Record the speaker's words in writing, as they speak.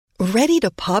Ready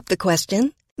to pop the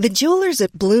question? The jewelers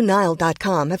at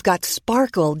BlueNile.com have got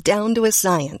sparkle down to a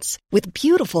science with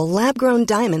beautiful lab-grown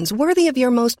diamonds worthy of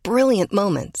your most brilliant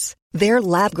moments. Their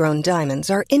lab-grown diamonds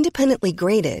are independently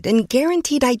graded and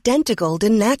guaranteed identical to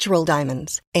natural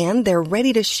diamonds, and they're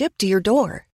ready to ship to your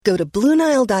door. Go to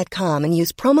BlueNile.com and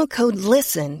use promo code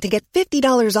LISTEN to get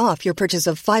 $50 off your purchase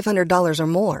of $500 or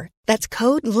more. That's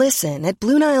code LISTEN at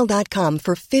BlueNile.com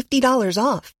for $50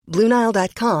 off.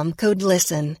 BlueNile.com, code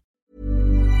LISTEN.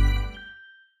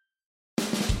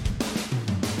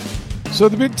 So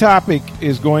the big topic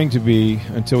is going to be,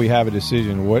 until we have a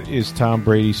decision, what is Tom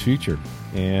Brady's future?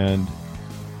 And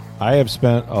I have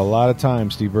spent a lot of time,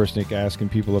 Steve Versnick, asking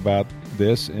people about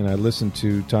this, and I listened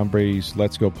to Tom Brady's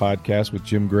Let's Go podcast with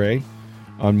Jim Gray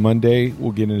on Monday.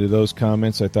 We'll get into those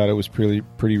comments. I thought it was pretty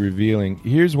revealing.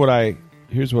 Here's what I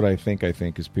think,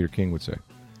 as Peter King would say.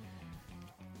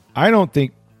 I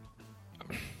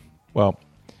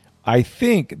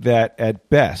think that at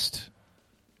best,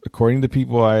 according to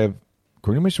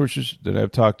my sources that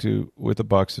I've talked to with the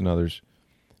Bucs and others,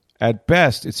 at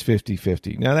best it's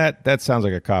 50-50. Now that sounds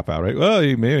like a cop-out, right? Well,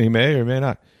 he may or may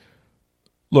not.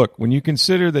 Look, when you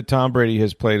consider that Tom Brady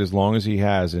has played as long as he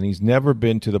has, and he's never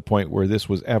been to the point where this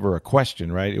was ever a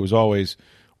question, right? It was always,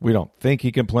 we don't think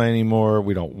he can play anymore.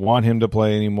 We don't want him to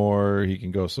play anymore. He can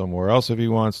go somewhere else if he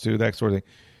wants to, that sort of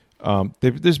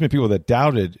thing. There's been people that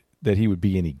doubted that he would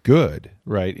be any good,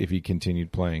 right, if he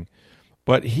continued playing.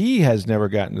 But he has never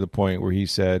gotten to the point where he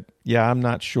said, yeah, I'm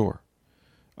not sure.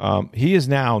 He is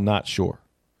now not sure.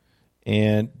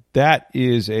 And that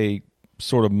is a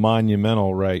sort of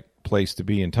monumental, right, place to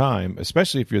be in time,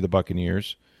 especially if you're the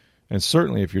Buccaneers, and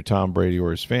certainly if you're Tom Brady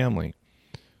or his family.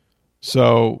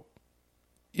 So,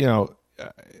 you can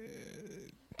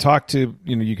talk to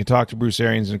Bruce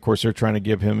Arians, and of course they're trying to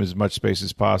give him as much space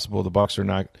as possible. The Bucs are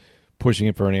not pushing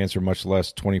him for an answer, much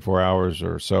less 24 hours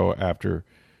or so after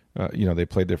they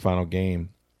played their final game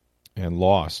and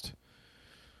lost,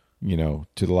 to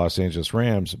the Los Angeles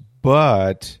Rams.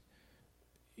 But,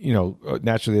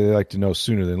 naturally they like to know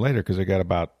sooner than later because they got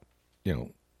about,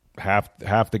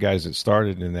 half the guys that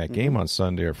started in that game on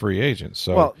Sunday are free agents.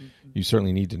 So you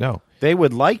certainly need to know. They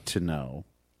would like to know,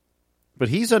 but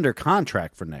he's under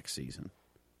contract for next season.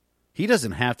 He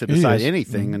doesn't have to decide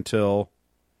anything until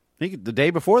the day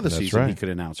before the season. Right. He could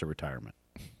announce a retirement.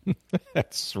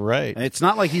 That's right. And it's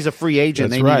not like he's a free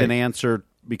agent. They need an answer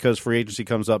because free agency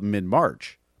comes up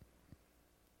mid-March.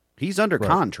 He's under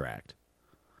contract.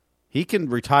 He can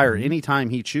retire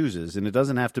anytime he chooses, and it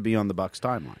doesn't have to be on the Bucs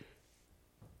timeline.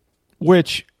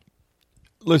 Which,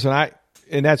 listen,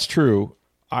 and that's true.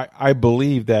 I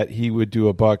believe that he would do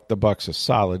the Bucs a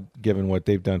solid, given what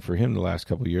they've done for him the last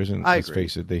couple of years. And let's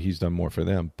face it, that he's done more for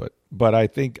them. But I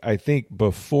think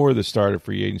before the start of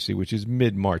free agency, which is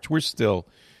mid-March, we're still,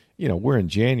 we're in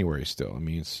January still. I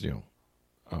mean, it's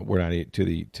we're not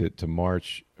to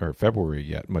March or February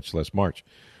yet, much less March.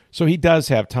 So he does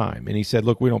have time. And he said,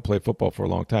 look, we don't play football for a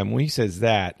long time. When he says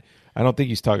that, I don't think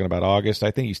he's talking about August.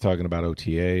 I think he's talking about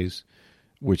OTAs,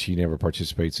 which he never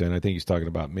participates in. I think he's talking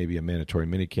about maybe a mandatory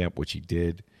minicamp, which he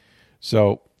did.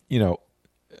 So,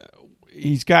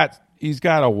 he's got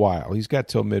a while. He's got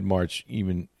till mid-March,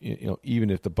 even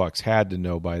if the Bucs had to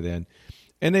know by then.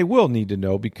 And they will need to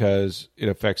know because it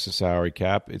affects the salary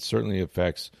cap. It certainly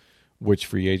affects which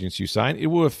free agents you sign. It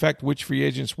will affect which free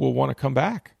agents will want to come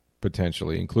back,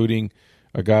 potentially, including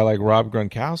a guy like Rob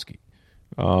Gronkowski.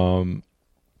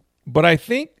 But I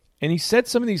think, and he said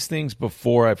some of these things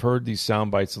before. I've heard these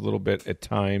sound bites a little bit at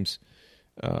times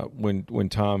when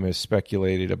Tom has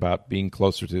speculated about being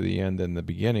closer to the end than the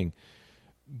beginning.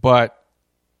 But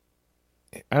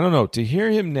I don't know. To hear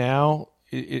him now,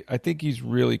 I think he's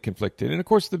really conflicted. And of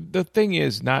course, the thing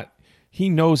is he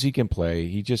knows he can play.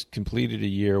 He just completed a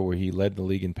year where he led the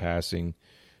league in passing.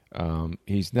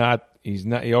 He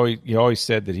always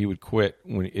said that he would quit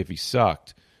if he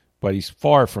sucked, but he's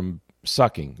far from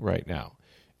sucking right now.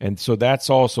 And so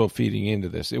that's also feeding into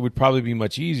this. It would probably be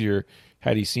much easier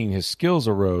had he seen his skills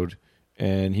erode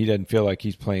and he doesn't feel like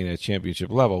he's playing at a championship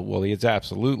level. Well, he is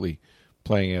absolutely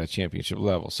playing at a championship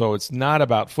level. So it's not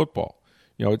about football.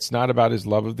 It's not about his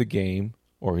love of the game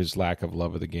or his lack of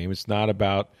love of the game. It's not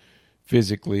about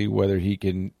physically whether he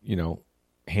can,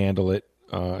 handle it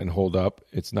and hold up.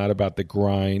 It's not about the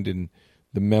grind and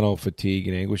the mental fatigue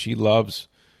and anguish. He loves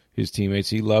his teammates.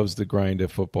 He loves the grind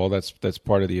of football. That's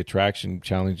part of the attraction,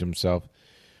 challenge himself.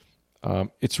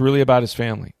 It's really about his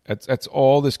family. That's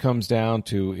all this comes down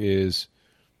to is,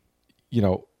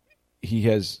 he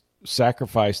has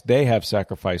sacrificed, they have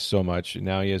sacrificed so much, and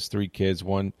now he has 3 kids.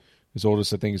 One, his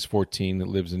oldest, I think, is 14, that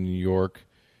lives in New York.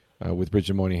 with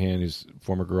Bridget Moynihan, his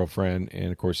former girlfriend,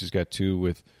 and of course he's got 2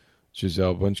 with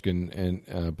Gisele Bündchen and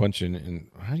Bündchen, and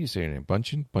how do you say her name?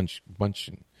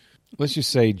 Bündchen. Let's just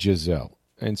say Gisele.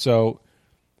 And so,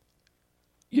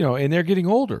 and they're getting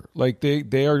older. Like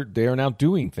they are now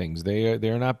doing things. They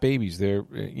are not babies. They're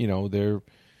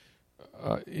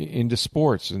into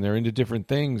sports and they're into different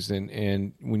things.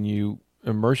 And when you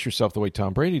immerse yourself the way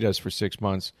Tom Brady does for 6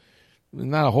 months,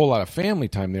 not a whole lot of family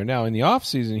time there. Now in the off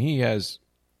season, he has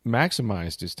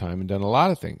maximized his time and done a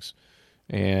lot of things.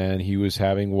 And he was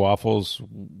having waffles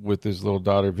with his little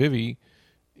daughter Vivi,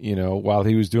 while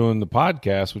he was doing the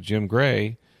podcast with Jim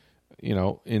Gray,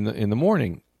 in the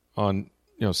morning on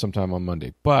sometime on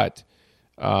Monday. But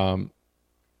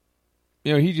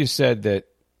he just said that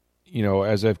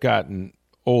as I've gotten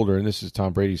older, and this is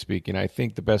Tom Brady speaking, I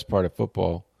think the best part of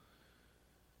football,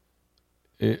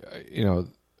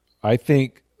 I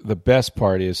think the best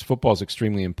part is football is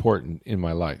extremely important in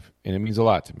my life, and it means a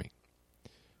lot to me.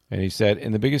 And he said,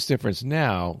 and the biggest difference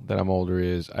now that I'm older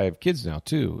is I have kids now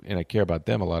too, and I care about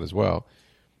them a lot as well.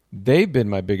 They've been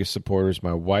my biggest supporters.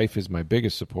 My wife is my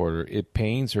biggest supporter. It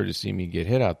pains her to see me get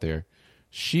hit out there.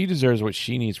 She deserves what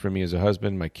she needs from me as a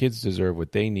husband. My kids deserve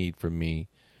what they need from me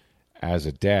as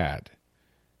a dad.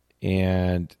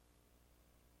 And,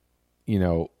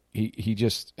 he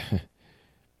just,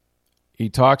 he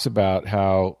talks about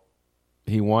how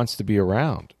he wants to be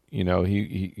around.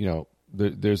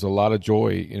 There's a lot of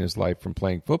joy in his life from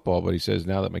playing football, but he says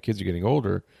now that my kids are getting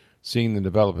older, seeing them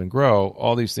develop and grow,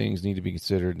 all these things need to be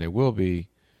considered, and they will be,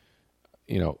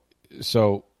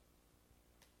 so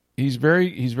he's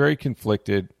very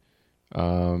conflicted.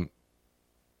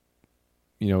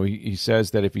 He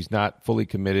says that if he's not fully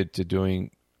committed to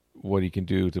doing what he can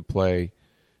do to play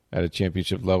at a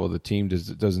championship level, the team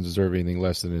doesn't deserve anything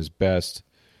less than his best.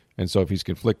 And so if he's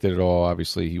conflicted at all,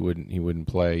 obviously he wouldn't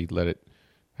play. He'd let it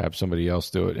have somebody else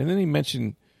do it. And then he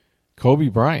mentioned Kobe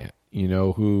Bryant,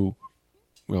 who,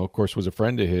 of course, was a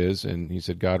friend of his, and he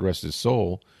said, God rest his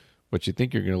soul, but you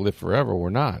think you're going to live forever, we're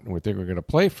not. And we think we're going to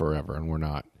play forever, and we're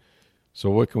not. So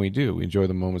what can we do? We enjoy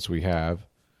the moments we have.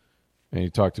 And he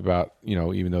talked about,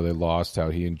 even though they lost, how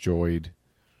he enjoyed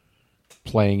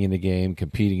playing in the game,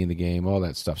 competing in the game, all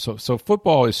that stuff. So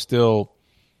football is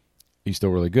he's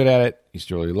still really good at it. He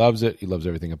still really loves it. He loves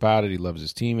everything about it. He loves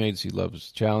his teammates. He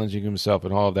loves challenging himself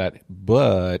and all of that.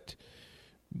 But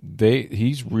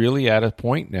he's really at a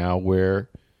point now where,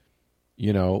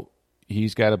 he wants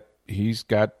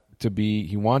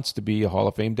to be a Hall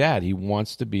of Fame dad. He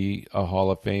wants to be a Hall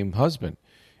of Fame husband.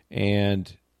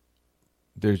 And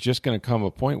there's just going to come a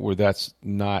point where that's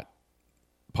not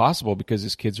possible because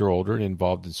his kids are older and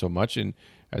involved in so much. And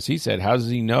as he said, how does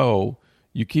he know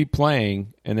you keep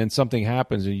playing and then something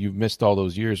happens and you've missed all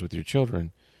those years with your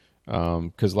children?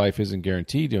 Because life isn't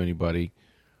guaranteed to anybody.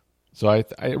 So I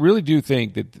really do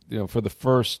think that, for the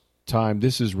first time,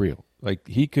 this is real. Like,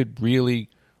 he could really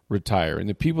retire. And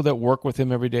the people that work with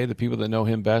him every day, the people that know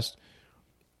him best,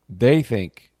 they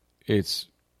think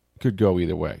could go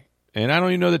either way. And I don't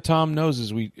even know that Tom knows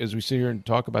as we sit here and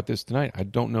talk about this tonight. I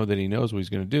don't know that he knows what he's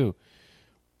going to do.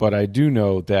 But I do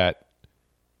know that,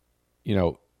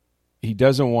 he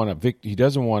doesn't want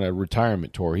a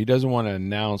retirement tour. He doesn't want to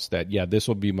announce that, this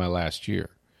will be my last year.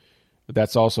 But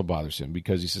that's also bothers him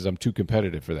because he says, I'm too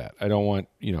competitive for that. I don't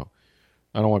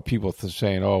want people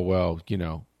saying, oh, well,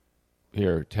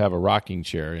 here to have a rocking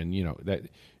chair and,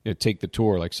 take the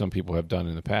tour like some people have done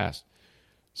in the past.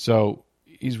 So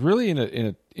he's really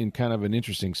in kind of an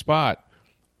interesting spot,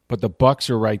 but the Bucs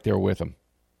are right there with him.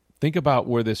 Think about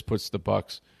where this puts the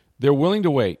Bucs. They're willing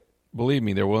to wait. Believe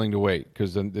me, they're willing to wait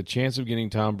because the chance of getting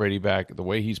Tom Brady back, the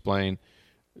way he's playing,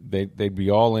 they'd be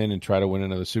all in and try to win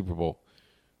another Super Bowl.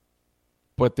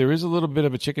 But there is a little bit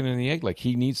of a chicken and the egg. Like,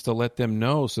 he needs to let them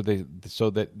know so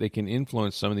that they can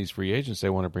influence some of these free agents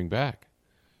they want to bring back.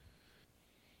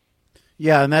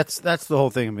 Yeah, and that's the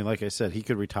whole thing. I mean, like I said, he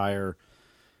could retire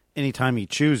anytime he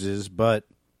chooses, but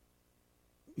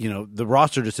the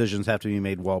roster decisions have to be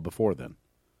made well before then.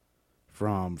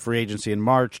 From free agency in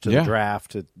March to the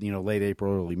draft to late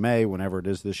April, early May, whenever it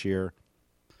is this year.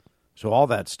 So all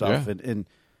that stuff, and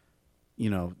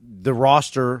the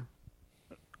roster.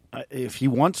 If he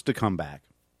wants to come back,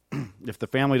 if the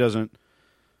family doesn't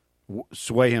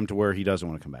sway him to where he doesn't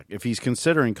want to come back, if he's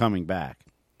considering coming back,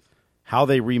 how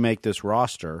they remake this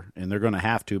roster, and they're going to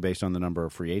have to based on the number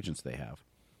of free agents they have,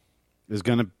 is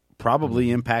going to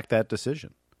probably impact that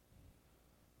decision.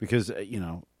 Because,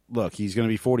 look, he's going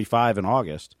to be 45 in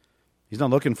August. He's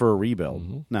not looking for a rebuild.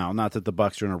 Mm-hmm. Now, not that the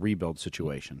Bucs are in a rebuild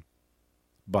situation,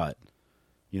 but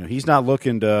He's not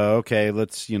looking to, okay,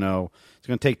 let's, it's going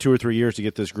to take 2 or 3 years to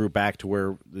get this group back to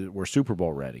where we're Super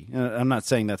Bowl ready. And I'm not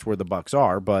saying that's where the Bucs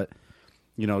are, but,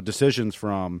 decisions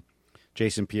from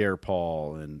Jason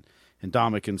Pierre-Paul and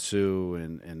Ndamukong Suh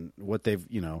and what they've,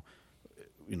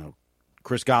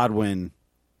 Chris Godwin,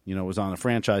 was on a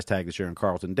franchise tag this year, and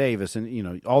Carlton Davis,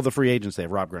 and, all the free agents they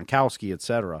have, Rob Gronkowski, et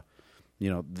cetera.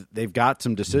 They've got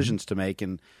some decisions to make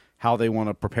and how they want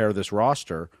to prepare this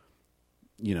roster.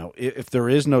 If there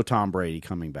is no Tom Brady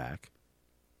coming back,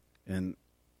 and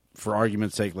for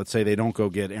argument's sake, let's say they don't go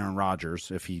get Aaron Rodgers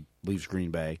if he leaves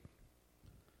Green Bay,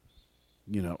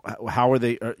 how are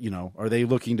they, are they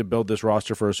looking to build this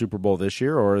roster for a Super Bowl this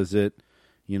year, or is it,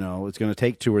 it's going to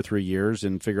take 2 or 3 years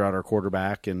and figure out our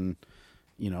quarterback and,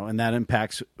 and that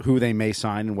impacts who they may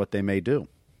sign and what they may do.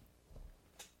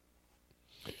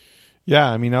 Yeah,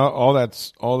 I mean, all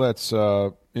that's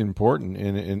important,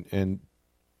 and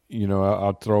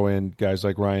I'll throw in guys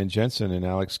like Ryan Jensen and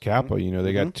Alex Kappa.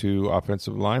 They got 2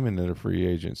 offensive linemen that are free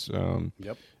agents.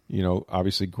 Yep.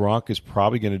 Obviously Gronk is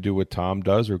probably going to do what Tom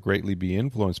does or greatly be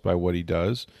influenced by what he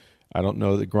does. I don't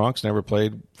know that Gronk's never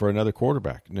played for another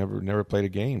quarterback. Never played a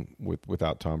game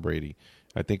without Tom Brady.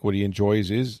 I think what he enjoys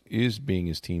is being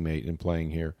his teammate and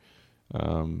playing here.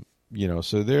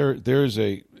 So there's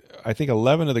I think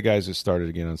 11 of the guys that started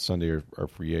again on Sunday are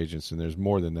free agents, and there's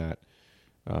more than that.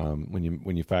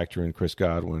 When you factor in Chris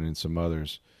Godwin and some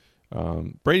others.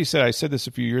 Brady said, I said this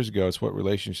a few years ago, it's what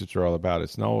relationships are all about.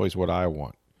 It's not always what I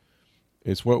want.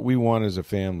 It's what we want as a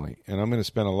family. And I'm going to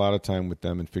spend a lot of time with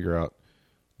them and figure out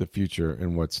the future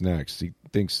and what's next. He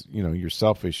thinks, you're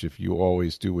selfish if you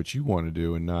always do what you want to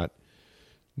do and not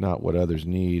what others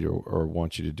need or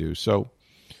want you to do. So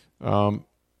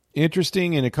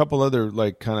interesting, and a couple other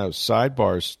kind of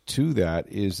sidebars to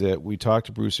that is that we talked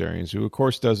to Bruce Arians, who of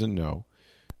course doesn't know,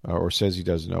 or says he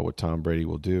doesn't know what Tom Brady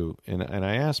will do. And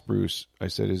I asked Bruce, I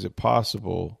said, is it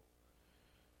possible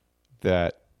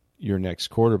that your next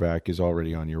quarterback is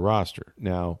already on your roster?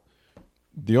 Now,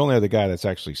 the only other guy that's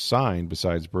actually signed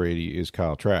besides Brady is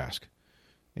Kyle Trask.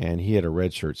 And he had a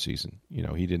redshirt season.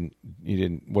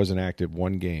 He wasn't active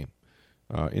one game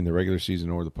in the regular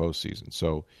season or the postseason.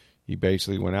 So he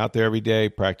basically went out there every day,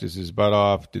 practiced his butt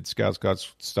off, did scout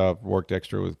stuff, worked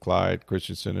extra with Clyde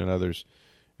Christensen and others,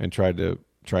 and tried to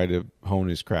hone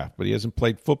his craft. But he hasn't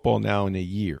played football now in a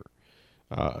year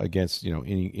against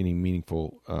any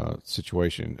meaningful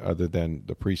situation other than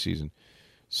the preseason.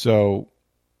 So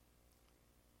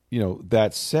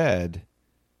that said,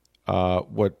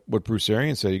 what Bruce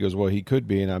Arians said, he goes, well, he could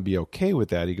be, and I'd be okay with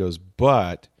that. He goes,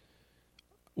 but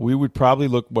we would probably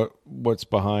look what's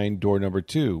behind door number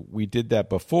 2. We did that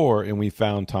before, and we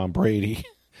found Tom Brady.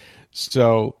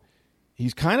 So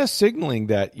he's kind of signaling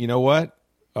that, what?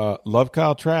 Love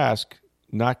Kyle Trask,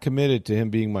 not committed to him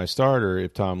being my starter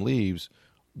if Tom leaves.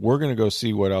 We're going to go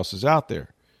see what else is out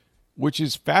there, which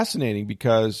is fascinating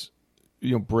because,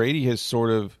 Brady has sort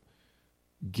of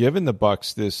given the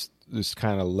Bucs this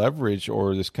kind of leverage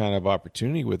or this kind of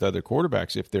opportunity with other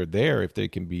quarterbacks if they're there, if they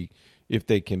can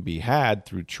be had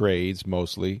through trades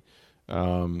mostly.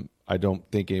 I don't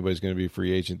think anybody's going to be a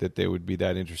free agent that they would be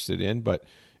that interested in, but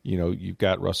you've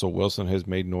got Russell Wilson has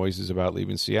made noises about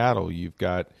leaving Seattle. You've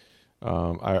got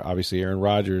obviously Aaron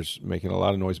Rodgers making a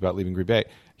lot of noise about leaving Green Bay.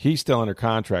 He's still under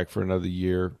contract for another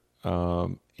year,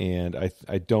 and I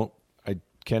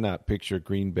cannot picture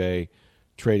Green Bay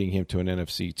trading him to an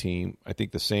NFC team. I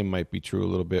think the same might be true a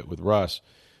little bit with Russ.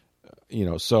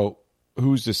 So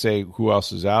who's to say who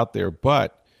else is out there?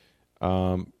 But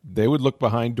they would look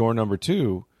behind door number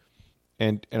 2,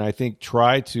 and I think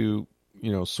try to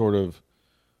sort of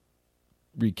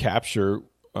recapture.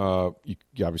 You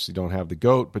obviously don't have the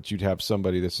GOAT, but you'd have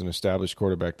somebody that's an established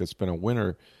quarterback that's been a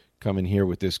winner come in here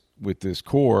with this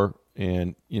core,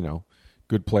 and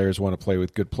good players want to play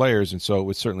with good players, and so it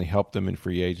would certainly help them in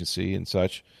free agency and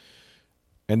such.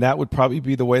 And that would probably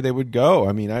be the way they would go.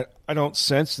 I mean, I don't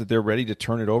sense that they're ready to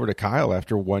turn it over to Kyle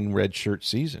after one redshirt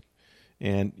season.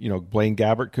 And Blaine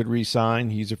Gabbert could re-sign;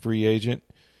 he's a free agent.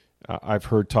 I've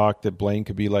heard talk that Blaine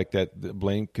could be like that.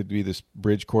 Blaine could be this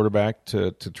bridge quarterback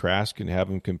to Trask and have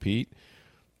him compete.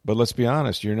 But let's be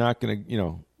honest, you're not going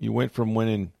to, you went from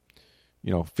winning,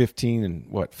 15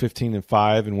 and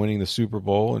 5 and winning the Super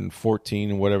Bowl and 14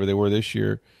 and whatever they were this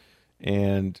year.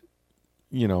 And,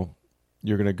 you're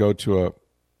going to go to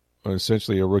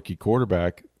essentially a rookie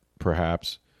quarterback,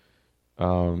 perhaps,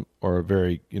 or a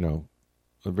very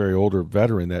older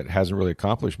veteran that hasn't really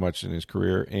accomplished much in his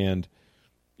career, and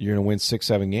you're going to win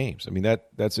 6-7 games. I mean,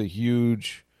 that's a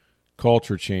huge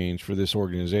culture change for this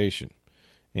organization.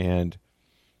 And,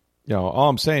 all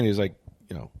I'm saying is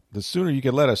the sooner you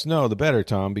can let us know, the better,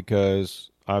 Tom, because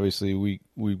obviously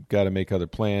we've got to make other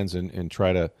plans and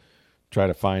try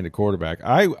to find a quarterback.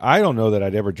 I don't know that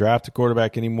I'd ever draft a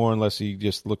quarterback anymore unless he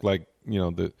just looked like,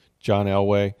 the John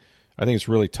Elway. I think it's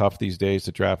really tough these days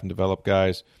to draft and develop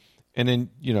guys. And then,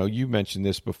 you mentioned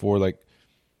this before, like,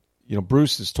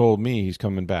 Bruce has told me he's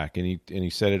coming back, and he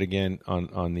said it again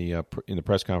on the in the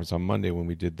press conference on Monday when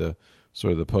we did the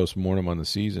sort of the post-mortem on the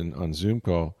season on Zoom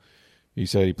call. He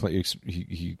said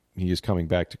he is coming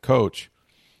back to coach.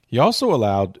 He also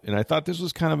allowed, and I thought this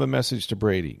was kind of a message to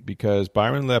Brady, because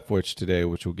Byron Leftwich today,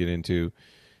 which we'll get into,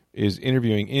 is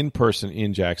interviewing in person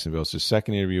in Jacksonville. It's his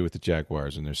second interview with the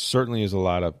Jaguars, and there certainly is a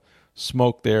lot of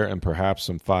smoke there and perhaps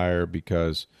some fire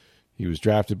because he was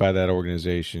drafted by that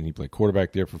organization. He played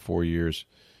quarterback there for 4 years.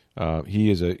 He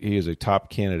is a top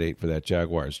candidate for that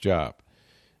Jaguars job.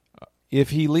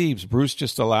 If he leaves, Bruce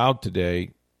just allowed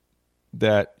today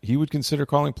that he would consider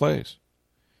calling plays,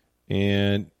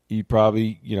 and he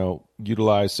probably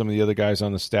utilize some of the other guys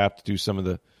on the staff to do some of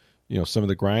the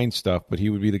grind stuff. But he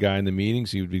would be the guy in the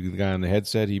meetings. He would be the guy on the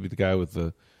headset. He'd be the guy with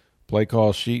the play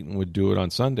call sheet and would do it on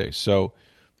Sunday. So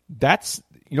that's.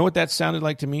 You know what that sounded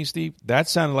like to me, Steve? That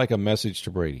sounded like a message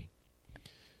to Brady.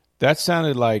 That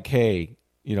sounded like, hey,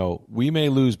 we may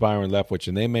lose Byron Leftwich,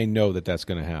 and they may know that that's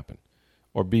going to happen,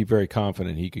 or be very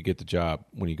confident he could get the job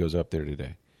when he goes up there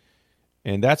today.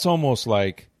 And that's almost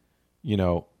like,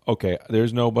 okay,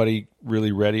 there's nobody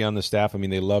really ready on the staff. I mean,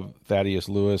 they love Thaddeus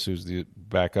Lewis, who's the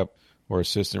backup or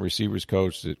assistant receivers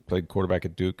coach that played quarterback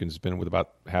at Duke and has been with about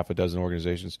half a dozen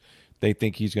organizations. They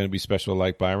think he's going to be special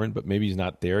like Byron, but maybe he's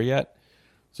not there yet.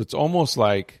 So it's almost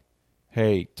like,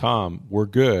 hey, Tom, we're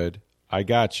good. I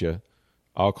got you.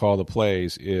 I'll call the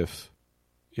plays. If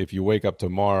you wake up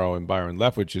tomorrow and Byron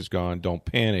Leftwich is gone, don't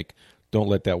panic. Don't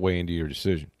let that weigh into your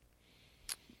decision.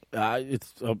 It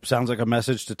sounds like a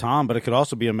message to Tom, but it could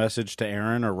also be a message to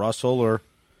Aaron or Russell or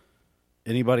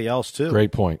anybody else too.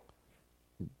 Great point.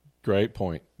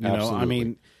 Absolutely. I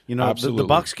mean, the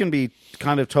Bucs can be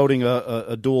kind of toting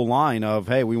a dual line of,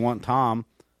 hey, we want Tom.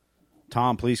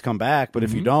 Tom, please come back. But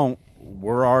if you don't,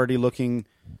 we're already looking.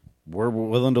 We're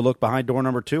willing to look behind door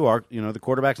number 2. The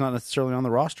quarterback's not necessarily on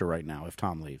the roster right now if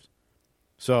Tom leaves.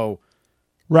 So,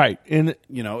 right, and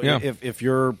if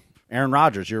you're Aaron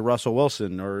Rodgers, you're Russell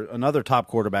Wilson, or another top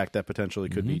quarterback that potentially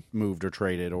could be moved or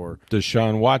traded, or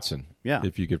Deshaun Watson. Yeah,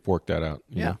 if you could fork that out.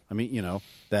 Yeah, I mean,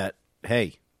 that.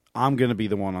 Hey, I'm going to be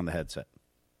the one on the headset.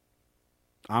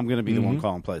 I'm going to be the one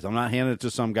calling plays. I'm not handing it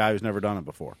to some guy who's never done it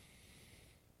before.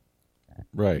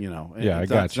 Right. I got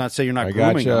you. It's not to say you're not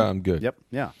grooming them. I'm good. Yep.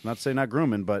 Yeah. Not to say not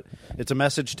grooming, but it's a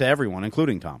message to everyone,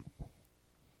 including Tom.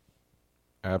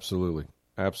 Absolutely.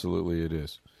 Absolutely it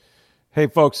is. Hey,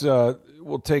 folks,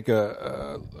 we'll take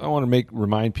I want to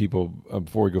remind people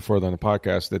before we go further on the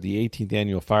podcast that the 18th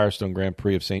annual Firestone Grand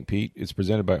Prix of St. Pete is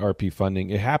presented by RP Funding.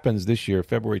 It happens this year,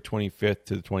 February 25th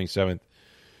to the 27th.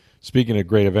 Speaking of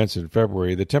great events in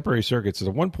February, the temporary circuits is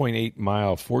a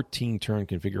 1.8-mile, 14-turn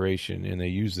configuration, and they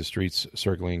use the streets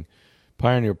circling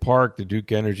Pioneer Park, the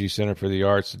Duke Energy Center for the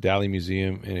Arts, the Dali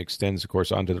Museum, and extends, of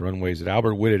course, onto the runways at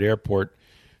Albert Whitted Airport.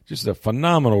 Just a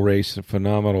phenomenal race, a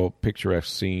phenomenal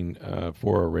picturesque scene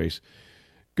for a race.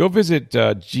 Go visit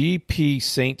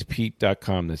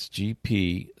gpstpete.com. That's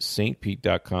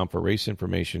gpstpete.com for race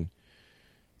information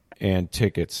and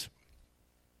tickets.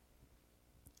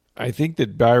 I think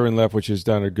that Byron Leftwich has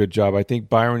done a good job. I think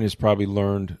Byron has probably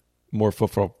learned more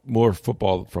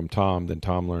football from Tom than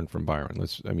Tom learned from Byron.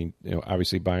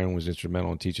 Obviously Byron was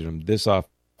instrumental in teaching him this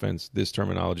offense, this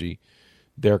terminology,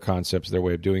 their concepts, their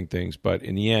way of doing things. But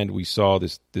in the end, we saw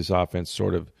this offense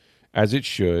sort of, as it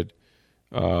should,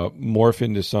 morph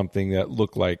into something that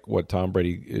looked like what Tom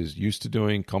Brady is used to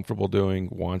doing, comfortable doing,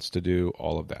 wants to do,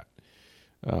 all of that.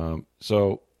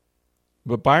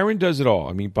 But Byron does it all.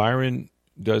 I mean, Byron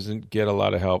doesn't get a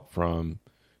lot of help from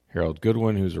Harold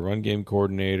Goodwin, who's a run game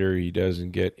coordinator. He doesn't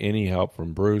get any help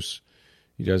from Bruce.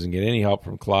 He doesn't get any help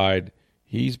from Clyde.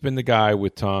 He's been the guy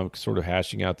with Tom sort of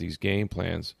hashing out these game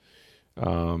plans.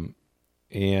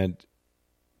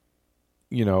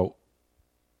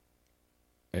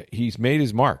 He's made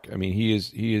his mark. I mean,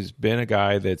 he has been a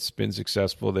guy that's been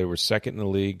successful. They were second in the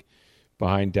league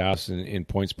behind Dallas in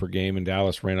points per game, and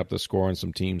Dallas ran up the score on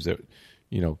some teams that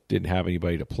didn't have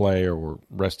anybody to play or were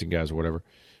resting guys or whatever.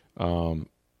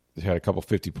 They had a couple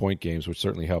 50-point games, which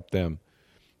certainly helped them.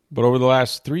 But over the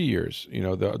last 3 years,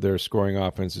 their scoring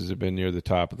offenses have been near the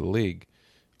top of the league,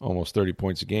 almost 30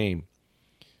 points a game.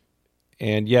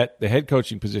 And yet the head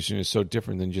coaching position is so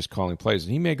different than just calling plays.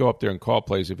 And he may go up there and call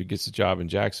plays if he gets the job in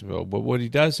Jacksonville. But what he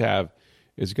does have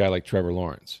is a guy like Trevor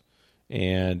Lawrence.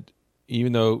 And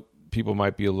even though people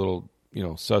might be a little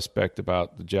suspect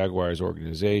about the Jaguars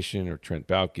organization or Trent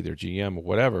Baalke, their GM, or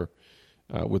whatever,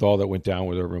 with all that went down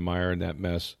with Urban Meyer and that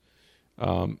mess.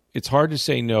 It's hard to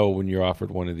say no when you're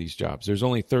offered one of these jobs. There's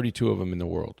only 32 of them in the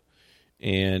world.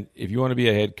 And if you want to be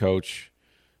a head coach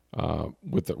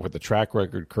with the track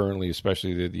record currently,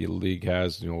 especially that the league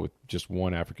has, with just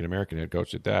one African-American head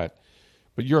coach at that,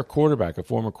 but you're a quarterback, a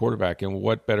former quarterback, and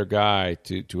what better guy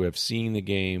to have seen the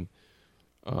game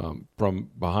from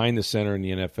behind the center in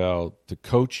the NFL to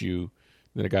coach you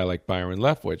than a guy like Byron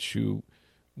Leftwich, who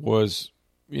was,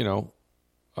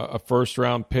 a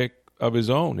first-round pick of his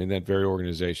own in that very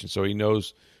organization. So he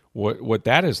knows what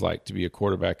that is like to be a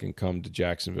quarterback and come to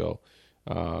Jacksonville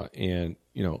and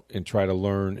try to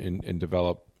learn and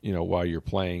develop, while you're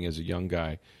playing as a young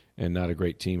guy and not a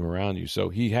great team around you. So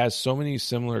he has so many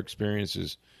similar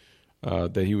experiences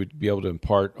that he would be able to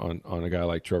impart on a guy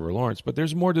like Trevor Lawrence. But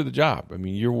there's more to the job. I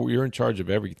mean, you're in charge of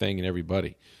everything and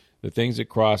everybody. The things that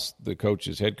cross the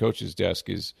head coach's desk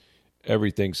is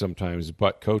everything sometimes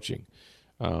but coaching.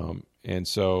 And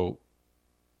so,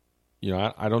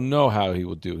 I don't know how he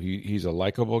will do. He's a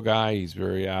likable guy. He's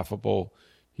very affable.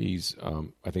 He's,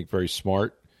 I think, very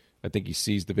smart. I think he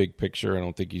sees the big picture. I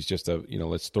don't think he's just a,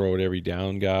 let's throw it every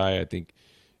down guy. I think,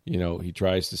 he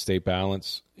tries to stay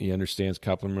balanced. He understands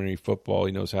complementary football.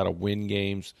 He knows how to win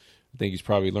games. I think he's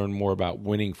probably learned more about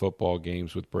winning football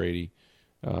games with Brady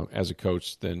as a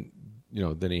coach than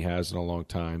he has in a long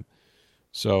time.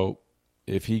 So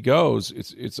if he goes,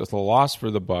 it's a loss for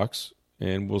the Bucs.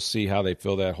 And we'll see how they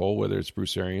fill that hole, whether it's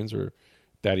Bruce Arians or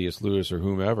Thaddeus Lewis or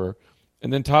whomever.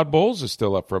 And then Todd Bowles is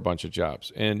still up for a bunch of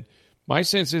jobs. And my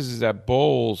sense is that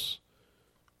Bowles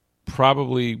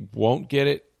probably won't get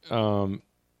it. And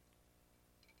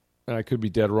I could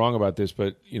be dead wrong about this,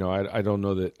 but I don't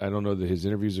know that his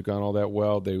interviews have gone all that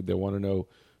well. They want to know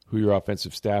who your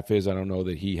offensive staff is. I don't know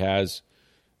that he has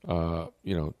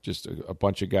just a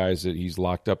bunch of guys that he's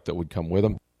locked up that would come with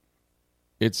him.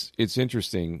 It's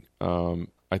interesting.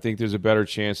 I think there's a better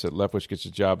chance that Leftwich gets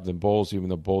a job than Bowles, even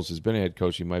though Bowles has been a head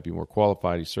coach. He might be more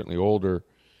qualified. He's certainly older.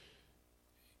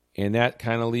 And that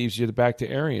kind of leaves you back to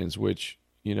Arians, which,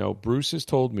 Bruce has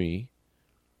told me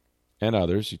and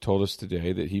others, he told us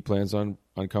today that he plans on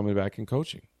coming back and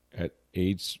coaching at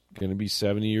age going to be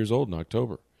 70 years old in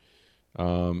October.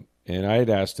 And I had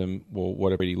asked him, well,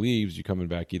 what if Brady leaves? You coming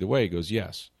back either way? He goes,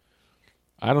 yes.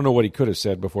 I don't know what he could have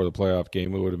said before the playoff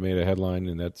game. It would have made a headline,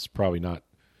 and that's probably not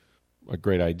a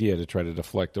great idea to try to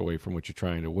deflect away from what you're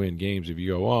trying to win games. If you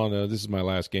go, oh, no, this is my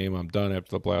last game, I'm done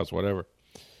after the playoffs, whatever.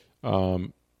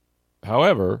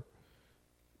 However,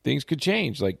 things could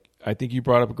change. Like, I think you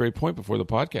brought up a great point before the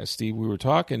podcast, Steve. We were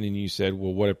talking, and you said,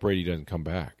 well, what if Brady doesn't come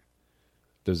back?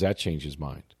 Does that change his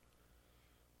mind?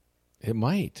 It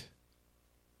might.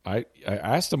 I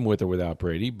asked him with or without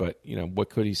Brady, but,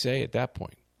 what could he say at that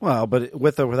point? Well, but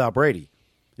with or without Brady,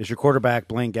 is your quarterback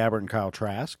Blaine Gabbert and Kyle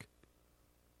Trask?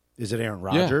 Is it Aaron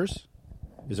Rodgers?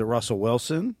 Yeah. Is it Russell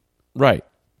Wilson? Right.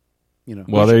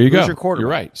 Well, there you go. Your quarterback?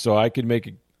 You're right. So I could make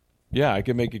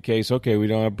a case. Okay, we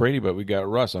don't have Brady, but we got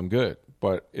Russ. I'm good.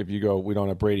 But if you go, we don't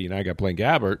have Brady, and I got Blaine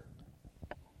Gabbert,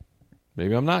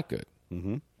 maybe I'm not good.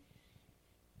 Mm-hmm.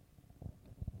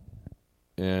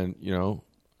 And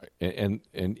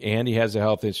and he has a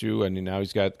health issue, and now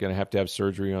he's going to have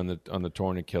surgery on the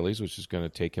torn Achilles, which is going to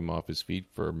take him off his feet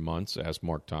for months. Ask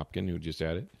Mark Topkin, who just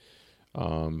had it.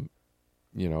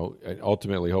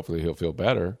 Ultimately, hopefully, he'll feel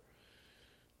better.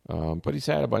 But he's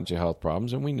had a bunch of health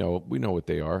problems, and we know what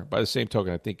they are. By the same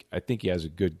token, I think he has a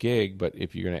good gig, but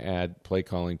if you're going to add play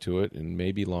calling to it and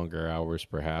maybe longer hours,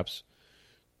 perhaps,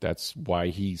 that's why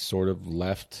he sort of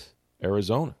left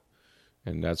Arizona.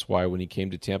 And that's why when he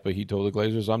came to Tampa, he told the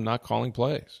Glazers, I'm not calling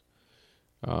plays.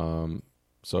 So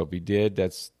if he did,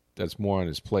 that's more on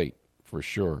his plate for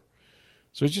sure.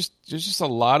 So there's just a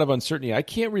lot of uncertainty. I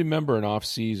can't remember an off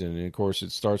season, and of course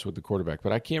it starts with the quarterback,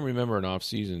 but I can't remember an off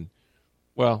season.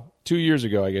 Well, 2 years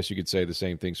ago, I guess you could say the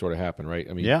same thing sort of happened, right?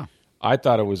 I mean, yeah. I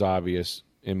thought it was obvious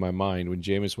in my mind when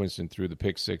Jameis Winston threw the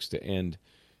pick six to end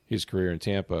his career in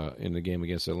Tampa in the game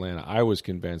against Atlanta. I was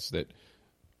convinced that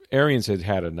Arians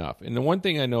had enough. And the one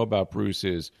thing I know about Bruce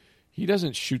is he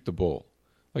doesn't shoot the bull.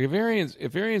 Like if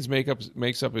Arians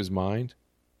makes up his mind,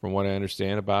 from what I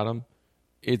understand about him,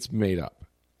 it's made up.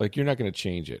 Like you're not going to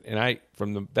change it. And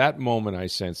that moment I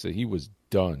sensed that he was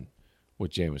done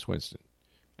with Jameis Winston,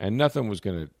 and nothing was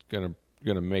going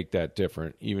to make that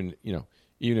different. Even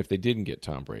if they didn't get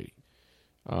Tom Brady.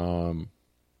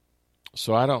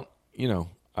 So I don't know.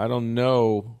 I don't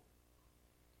know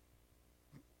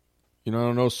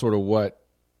sort of what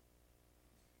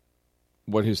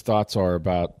his thoughts are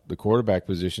about the quarterback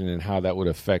position and how that would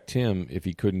affect him if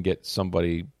he couldn't get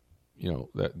somebody,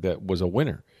 that was a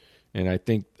winner. And I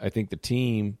think the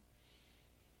team,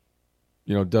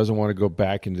 doesn't want to go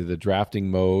back into the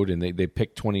drafting mode, and they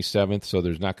picked 27th, so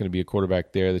there's not going to be a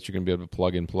quarterback there that you're going to be able to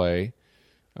plug and play.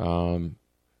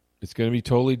 It's going to be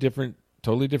totally different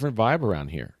vibe around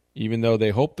here, even though they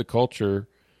hope the culture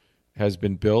has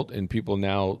been built and people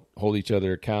now hold each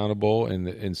other accountable,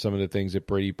 and some of the things that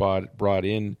Brady brought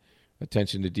in,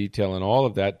 attention to detail and all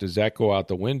of that, does that go out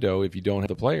the window if you don't have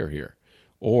the player here?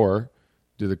 Or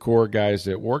do the core guys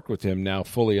that worked with him now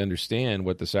fully understand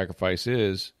what the sacrifice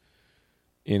is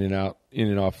in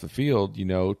and off the field,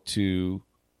 to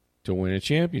win a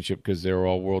championship, because they're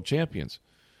all world champions?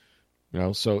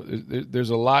 So there's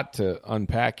a lot to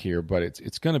unpack here, but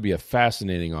it's going to be a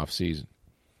fascinating offseason.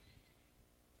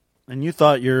 And you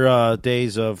thought your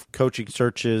days of coaching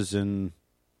searches and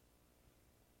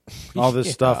all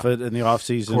this stuff in the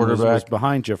offseason was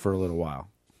behind you for a little while.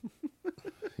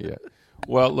 Yeah.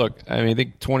 Well, look, I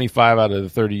think 25 out of the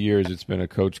 30 years it's been a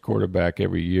coach quarterback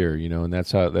every year, and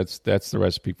that's the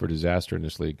recipe for disaster in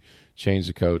this league. Change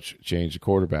the coach, change the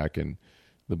quarterback, and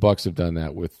the Bucs have done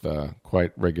that with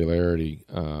quite regularity,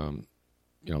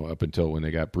 up until when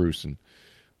they got Bruce, and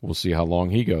we'll see how long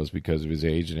he goes because of his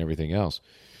age and everything else.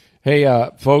 Hey,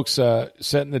 folks,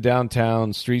 set in the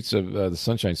downtown streets of the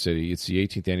Sunshine City, it's the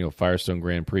 18th annual Firestone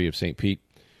Grand Prix of St. Pete.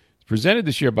 It's presented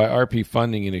this year by RP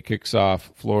Funding, and it kicks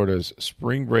off Florida's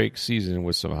spring break season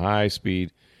with some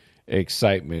high-speed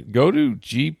excitement. Go to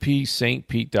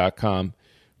gpstpete.com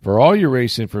for all your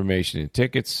race information and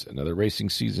tickets. Another racing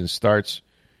season starts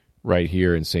right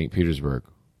here in St. Petersburg.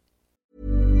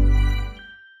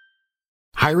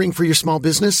 Hiring for your small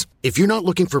business? If you're not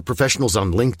looking for professionals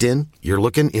on LinkedIn, you're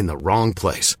looking in the wrong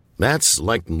place. That's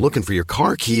like looking for your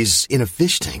car keys in a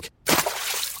fish tank.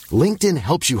 LinkedIn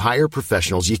helps you hire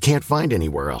professionals you can't find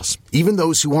anywhere else, even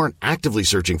those who aren't actively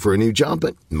searching for a new job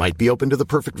but might be open to the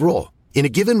perfect role. In a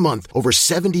given month, over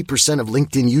 70% of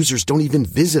LinkedIn users don't even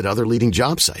visit other leading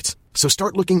job sites. So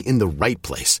start looking in the right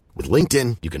place. With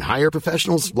LinkedIn, you can hire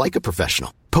professionals like a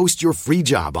professional. Post your free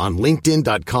job on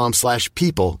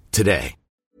linkedin.com/people today.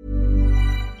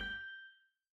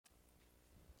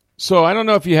 So I don't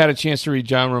know if you had a chance to read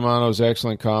John Romano's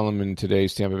excellent column in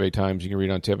today's Tampa Bay Times. You can read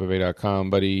on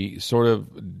tampabay.com, but he sort of,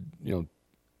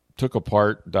 took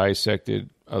apart,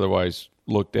 dissected, otherwise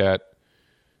looked at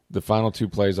the final two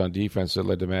plays on defense that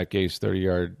led to Matt Gase's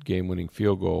 30-yard game-winning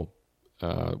field goal,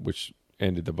 which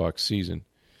ended the Bucs season.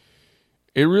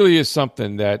 It really is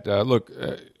something that,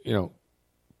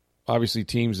 obviously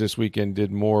teams this weekend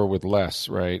did more with less,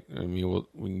 right? I mean,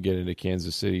 we can get into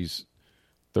Kansas City's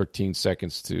 13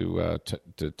 seconds to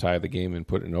tie the game and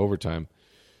put it in overtime,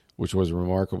 which was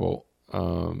remarkable.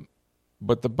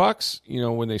 But the Bucs,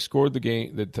 when they scored the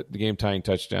game-tying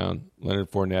touchdown,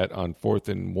 Leonard Fournette on 4th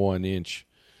and 1 inch,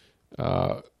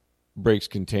 breaks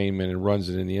containment and runs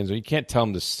it in the end zone. You can't tell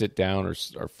them to sit down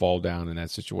or fall down in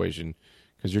that situation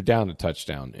because you're down a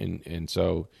touchdown, and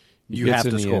so he gets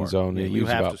in the end zone and leaves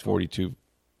about 42.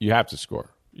 You have to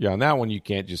score. Yeah, on that one you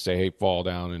can't just say, "Hey, fall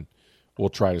down," and we'll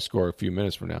try to score a few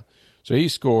minutes from now. So he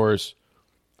scores.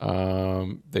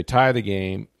 They tie the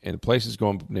game, and the place is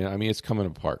going. It's coming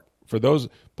apart. For those,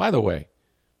 by the way,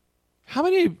 how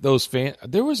many of those fans?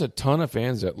 There was a ton of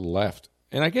fans that left,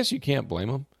 and I guess you can't blame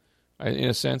them. In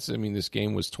a sense, this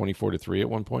game was 24-3 at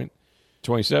one point,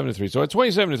 27-3. So at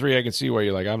 27-3, I can see why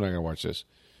you're like, I'm not going to watch this.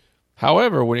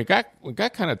 However, when it got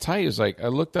kind of tight, it's like I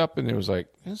looked up and it was like,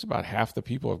 it's about half the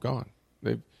people have gone.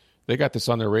 They got this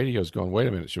on their radios going, wait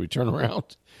a minute, should we turn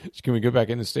around? Can we go back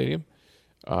in the stadium?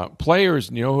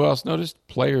 Players, you know who else noticed?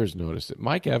 Players noticed it.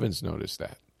 Mike Evans noticed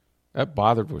that. That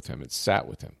bothered with him. It sat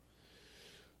with him.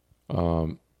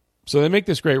 So they make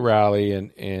this great rally,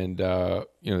 and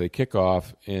they kick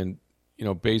off, and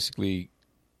basically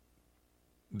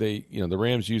the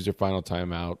Rams use their final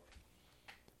timeout,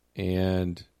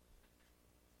 and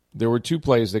there were two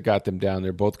plays that got them down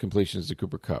there, both completions to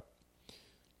Cooper Kupp.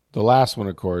 The last one,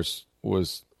 of course,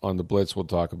 was on the blitz we'll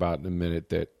talk about in a minute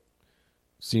that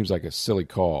seems like a silly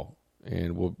call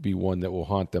and will be one that will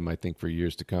haunt them, I think, for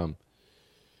years to come.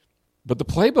 But the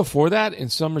play before that, in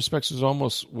some respects,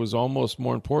 was almost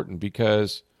more important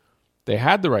because they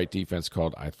had the right defense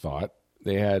called, I thought.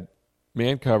 They had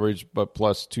man coverage, but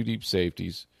plus two deep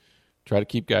safeties, try to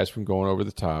keep guys from going over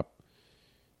the top.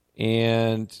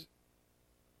 And,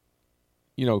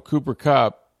 Cooper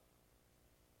Kupp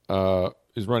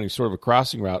is running sort of a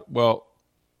crossing route. Well,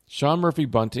 Sean Murphy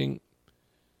bunting,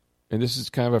 and this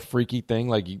is kind of a freaky thing,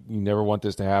 like you never want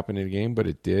this to happen in a game, but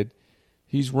it did.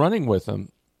 He's running with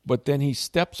him, but then he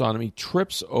steps on him. He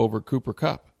trips over Cooper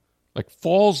Kupp, like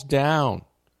falls down.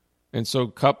 And so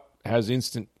Kupp has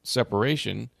instant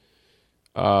separation,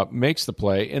 makes the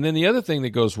play. And then the other thing that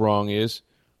goes wrong is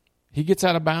he gets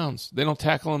out of bounds. They don't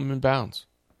tackle him in bounds.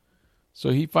 So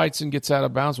he fights and gets out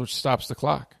of bounds, which stops the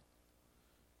clock.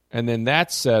 And then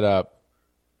that set up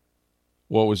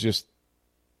what was just,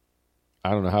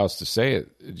 I don't know how else to say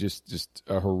it, just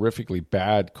a horrifically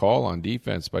bad call on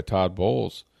defense by Todd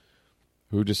Bowles,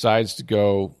 who decides to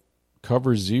go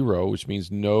cover 0, which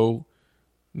means no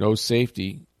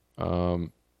safety,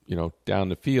 down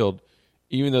the field.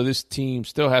 Even though this team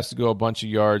still has to go a bunch of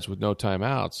yards with no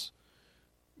timeouts,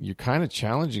 you're kind of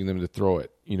challenging them to throw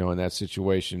it, in that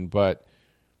situation. But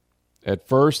at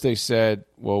first they said,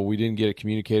 well, we didn't get it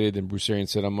communicated. Then Bruce Arians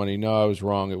said on Monday, no, I was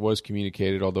wrong. It was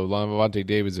communicated, although Lavonte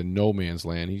David's in no man's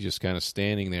land. He's just kind of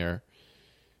standing there.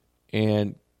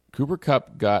 And Cooper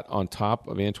Kupp got on top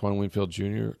of Antoine Winfield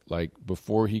Jr. like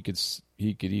before he could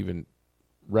even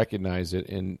recognize it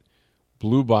and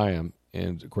blew by him.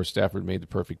 And, of course, Stafford made the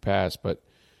perfect pass. But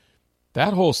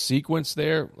that whole sequence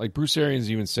there, like Bruce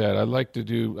Arians even said, I'd like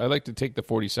to take the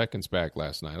 40 seconds back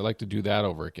last night. I'd like to do that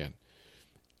over again.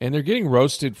 And they're getting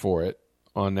roasted for it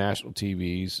on national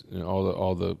TVs and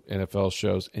all the NFL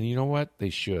shows. And you know what? They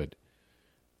should.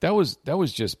 That was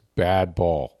just bad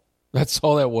ball. That's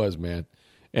all that was, man.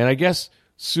 And I guess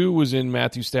Sue was in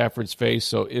Matthew Stafford's face.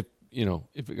 So if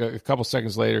a couple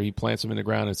seconds later he plants him in the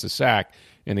ground, it's a sack,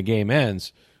 and the game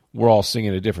ends, we're all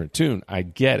singing a different tune. I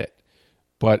get it.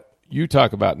 But you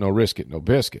talk about no risk it, no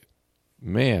biscuit.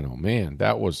 Man, oh man,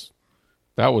 that was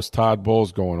Todd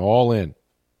Bowles going all in.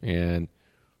 And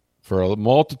for a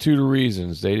multitude of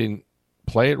reasons, they didn't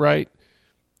play it right,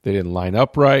 they didn't line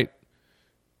up right,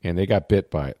 and they got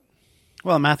bit by it.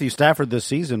 Well, Matthew Stafford this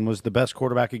season was the best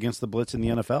quarterback against the blitz in the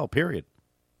NFL, period.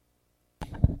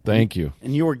 Thank you.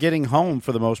 And you were getting home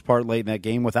for the most part late in that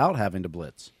game without having to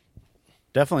blitz.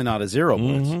 Definitely not a 0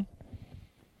 blitz.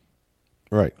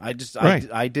 Mm-hmm. Right.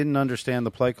 I didn't understand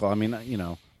the play call. I mean,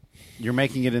 you're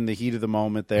making it in the heat of the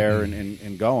moment there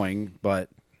and going, but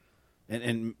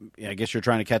and I guess you're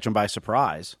trying to catch them by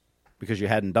surprise because you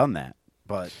hadn't done that.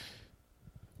 But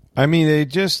I mean, they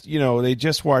just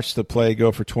watched the play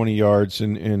go for 20 yards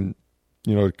and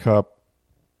Kupp,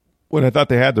 when I thought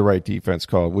they had the right defense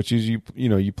called, which is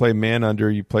you play man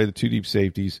under, you play the 2 deep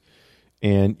safeties,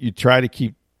 and you try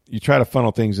to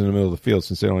funnel things in the middle of the field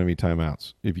since they don't have any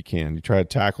timeouts if you can. You try to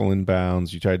tackle in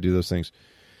bounds. You try to do those things.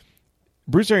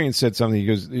 Bruce Arians said something. He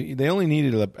goes, they only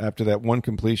needed, after that one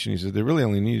completion, he said they really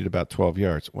only needed about 12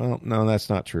 yards. Well, no, that's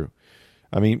not true.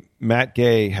 I mean, Matt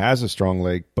Gay has a strong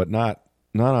leg, but not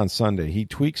on Sunday. He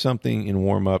tweaked something in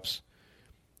warm-ups.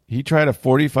 He tried a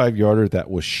 45-yarder that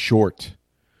was short.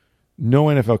 No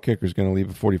NFL kicker is going to leave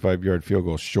a 45-yard field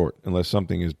goal short unless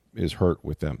something is hurt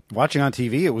with them. Watching on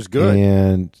TV, it was good.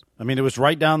 And I mean, it was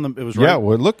right down the. It was right, yeah,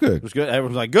 well, it looked good. It was good.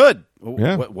 Everyone was like, "Good."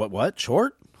 Yeah. What?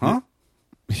 Short? Huh?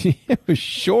 It was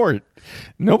short.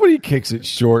 Nobody kicks it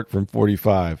short from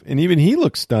 45, and even he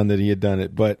looked stunned that he had done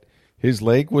it. But his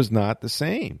leg was not the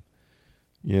same,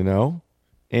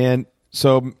 And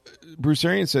so Bruce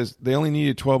Arians says they only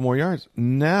needed 12 more yards.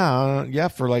 Now, yeah,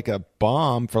 for like a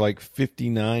bomb for like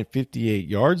 59, 58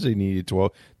 yards, they needed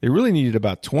 12. They really needed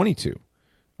about 22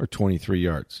 or 23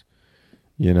 yards,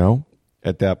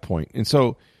 at that point. And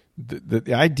so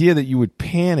the idea that you would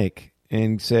panic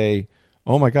and say,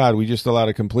 oh, my God, we just allowed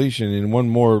a completion, and one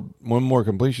more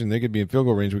completion, they could be in field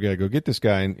goal range. We got to go get this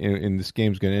guy, and this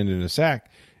game's going to end in a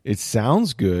sack. It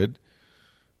sounds good.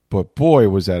 But, boy,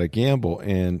 was that a gamble,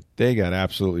 and they got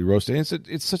absolutely roasted. And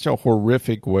it's such a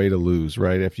horrific way to lose,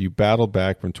 right, after you battle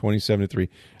back from 27-3.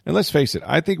 And let's face it,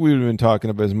 I think we would have been talking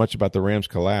about as much about the Rams'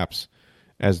 collapse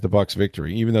as the Bucs'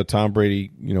 victory, even though Tom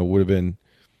Brady, would have been,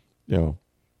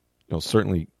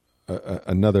 certainly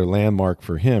another landmark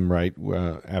for him, right,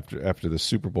 after the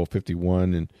Super Bowl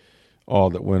 51 and all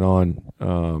that went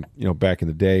on, back in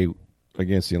the day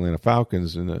against the Atlanta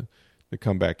Falcons and the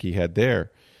comeback he had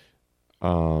there.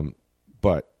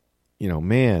 But,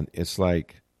 man, it's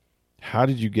like, how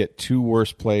did you get 2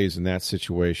 worse plays in that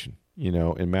situation?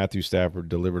 And Matthew Stafford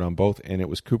delivered on both, and it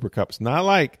was Cooper Kupp. It's not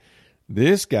like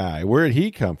this guy, where did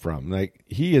he come from? Like,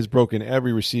 he has broken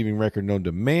every receiving record known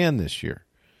to man this year.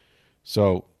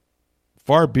 So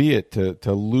far be it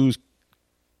to lose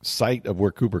sight of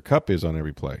where Cooper Kupp is on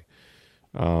every play.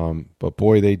 But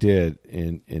boy, they did,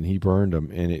 and he burned them.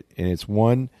 And it's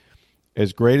one.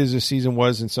 As great as this season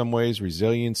was in some ways,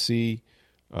 resiliency,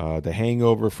 the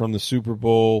hangover from the Super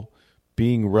Bowl,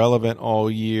 being relevant all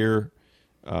year,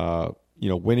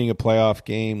 winning a playoff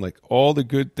game, like all the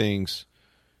good things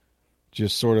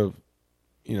just sort of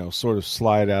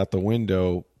slide out the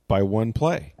window by one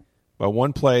play. By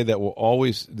one play that will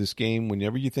always, this game,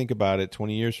 whenever you think about it,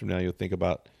 20 years from now, you'll think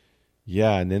about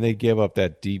Yeah, and then they gave up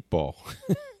that deep ball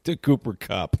to Cooper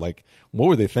Kupp. Like, what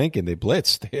were they thinking? They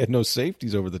blitzed. They had no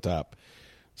safeties over the top.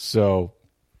 So,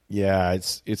 yeah,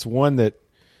 it's one that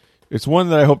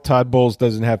I hope Todd Bowles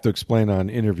doesn't have to explain on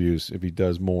interviews if he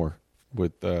does more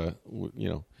with for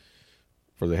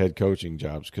the head coaching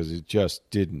jobs, because it just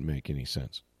didn't make any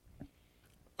sense.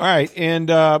 All right, and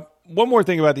one more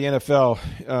thing about the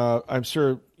NFL. I'm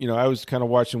sure, I was kind of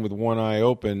watching with one eye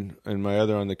open and my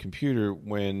other on the computer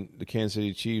when the Kansas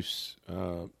City Chiefs,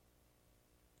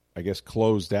 I guess,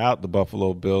 closed out the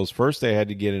Buffalo Bills. First, they had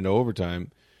to get into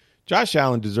overtime. Josh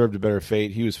Allen deserved a better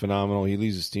fate. He was phenomenal. He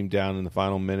leads his team down in the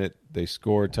final minute. They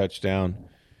score a touchdown,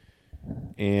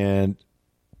 and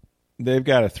they've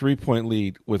got a 3-point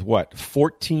lead with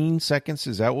 14 seconds?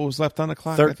 Is that what was left on the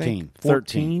clock?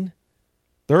 13.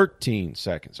 13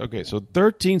 seconds. Okay, so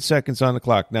 13 seconds on the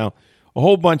clock. Now, a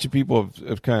whole bunch of people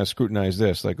have kind of scrutinized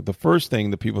this. Like, the first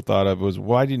thing that people thought of was,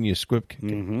 why didn't you squib kick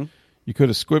it? You could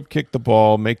have squib kicked the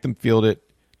ball, make them field it.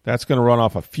 That's going to run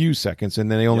off a few seconds,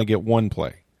 and then they only get one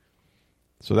play.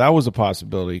 So that was a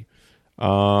possibility.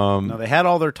 No, they had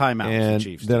all their timeouts. And the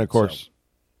Chiefs then, of course,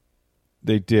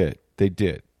 they did. They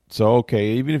did. So,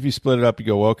 okay, even if you split it up, you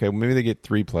go, well, okay, maybe they get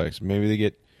 3 plays. Maybe they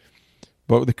get –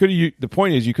 but the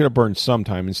point is you could have burned some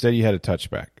time. Instead, you had a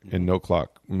touchback and no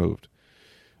clock moved.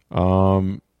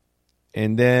 And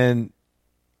then,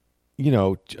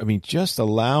 just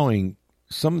allowing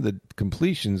some of the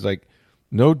completions, like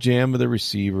no jam of the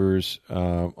receivers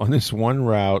on this one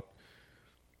route,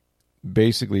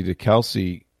 basically to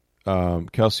Kelsey.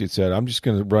 Kelsey had said, I'm just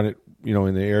going to run it,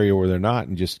 in the area where they're not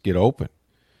and just get open.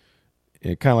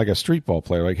 And kind of like a street ball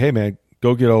player, like, hey, man,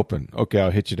 go get open. Okay,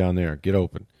 I'll hit you down there. Get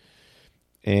open.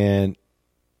 And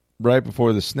right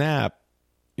before the snap,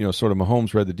 sort of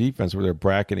Mahomes read the defense where they're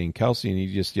bracketing Kelsey, and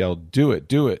he just yelled, do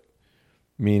it,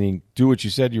 meaning do what you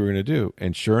said you were going to do.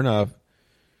 And sure enough,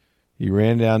 he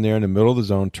ran down there in the middle of the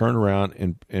zone, turned around,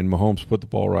 and Mahomes put the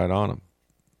ball right on him.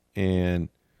 And,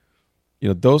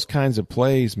 those kinds of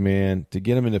plays, man, to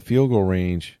get him in the field goal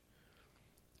range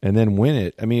and then win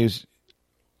it. That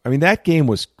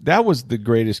was the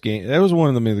greatest game. That was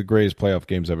one of the greatest playoff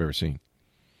games I've ever seen.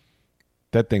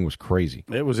 That thing was crazy.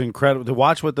 It was incredible to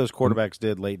watch what those quarterbacks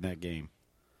did late in that game.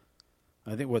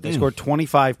 I think they scored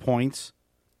 25 points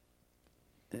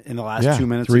in the last 2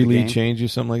 minutes. 3 of the lead game,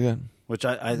 changes, something like that. Which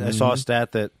I saw a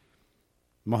stat that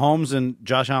Mahomes and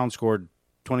Josh Allen scored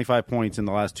 25 points in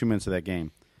the last 2 minutes of that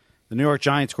game. The New York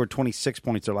Giants scored 26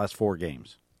 points their last 4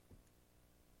 games.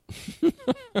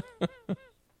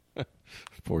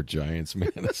 Poor Giants,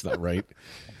 man. That's not right.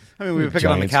 I mean, we've been picking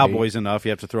on the Cowboys enough. You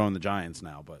have to throw in the Giants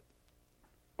now, but.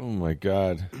 Oh, my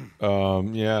God.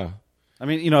 Yeah. I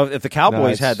mean, if the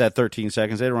Cowboys had that 13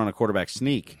 seconds, they'd run a quarterback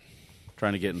sneak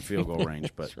trying to get in field goal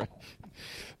range. But right.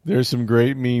 There's some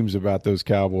great memes about those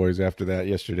Cowboys after that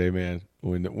yesterday, man,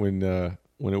 when it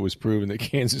was proven that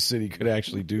Kansas City could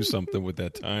actually do something with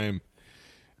that time.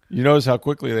 You notice how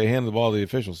quickly they handed the ball to the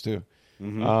officials, too.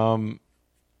 Mm-hmm.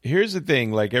 Here's the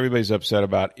thing, like everybody's upset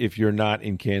about if you're not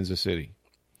in Kansas City.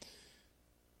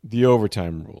 The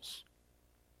overtime rules.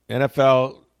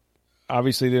 NFL,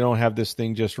 obviously they don't have this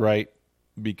thing just right,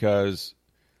 because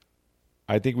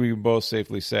I think we can both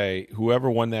safely say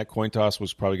whoever won that coin toss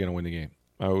was probably going to win the game.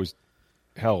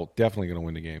 Definitely going to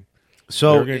win the game.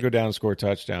 So they're going to go down and score a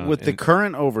touchdown. With the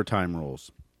current overtime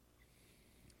rules,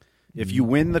 if you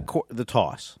win the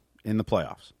toss in the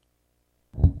playoffs,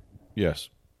 yes,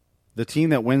 the team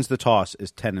that wins the toss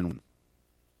is 10-1.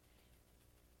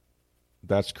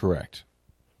 That's correct.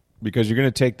 Because you're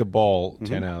going to take the ball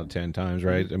 10 out of 10 times,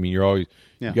 right? I mean, you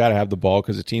got to have the ball,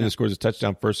 because the team that scores a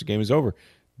touchdown first, the game is over.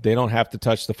 They don't have to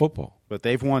touch the football. But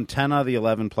they've won 10 out of the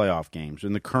 11 playoff games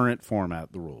in the current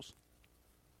format, the rules.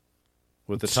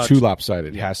 With It's too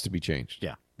lopsided. It has to be changed.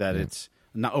 Yeah, it's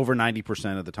not over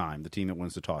 90% of the time the team that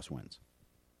wins the toss wins.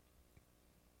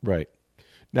 Right.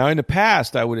 Now, in the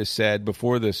past, I would have said,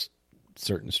 before this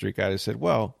certain streak, I would have said,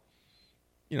 well,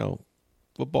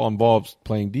 football involves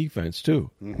playing defense,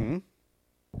 too. Mm-hmm.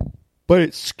 But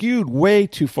it's skewed way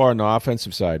too far on the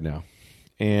offensive side now.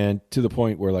 And to the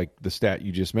point where, like the stat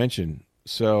you just mentioned.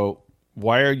 So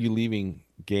why are you leaving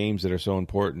games that are so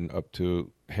important up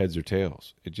to heads or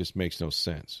tails? It just makes no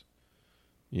sense.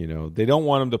 They don't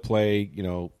want them to play,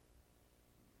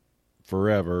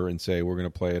 forever and say we're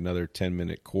going to play another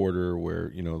 10-minute quarter where,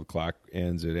 the clock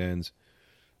ends, it ends.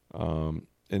 And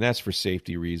that's for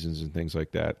safety reasons and things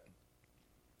like that.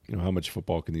 How much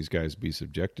football can these guys be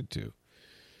subjected to?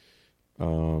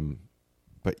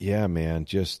 But yeah, man,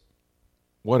 just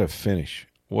what a finish.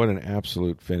 What an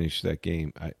absolute finish, that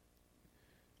game. I'm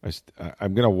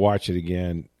going to watch it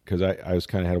again because I was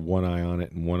kind of had one eye on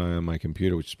it and one eye on my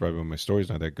computer, which is probably why my story's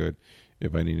not that good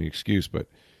if I need an excuse. But,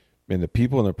 man, the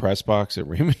people in the press box at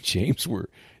Raymond James were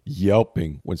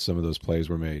yelping when some of those plays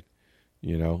were made,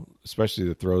 especially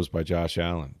the throws by Josh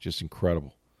Allen. Just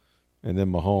incredible. And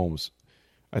then Mahomes.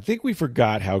 I think we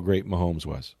forgot how great Mahomes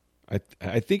was.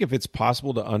 I think if it's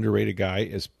possible to underrate a guy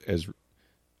as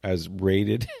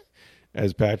rated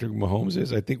as Patrick Mahomes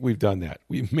is, I think we've done that.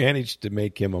 We've managed to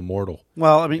make him immortal.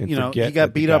 Well, I mean, he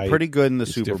got beat up pretty good in the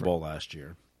Super Bowl last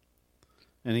year.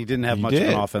 And he didn't have much of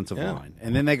an offensive line.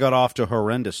 And then they got off to a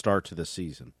horrendous start to the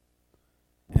season.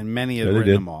 And many had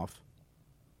written him off.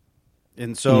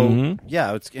 And so,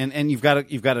 and you've got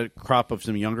a crop of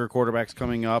some younger quarterbacks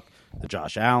coming up, the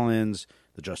Josh Allens,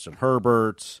 the Justin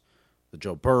Herberts, the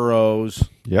Joe Burrows.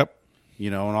 Yep.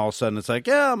 And all of a sudden it's like,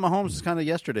 yeah, Mahomes is kind of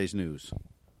yesterday's news.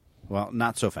 Well,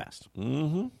 not so fast.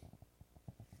 Mm-hmm.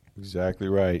 Exactly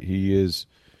right. He is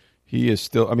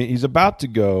still, I mean, he's about to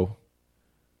go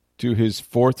to his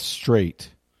fourth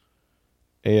straight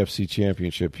AFC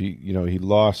championship. He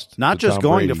lost. Not to just Tom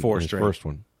going Brady to four in his straight. First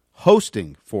one.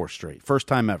 Hosting four straight. First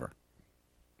time ever.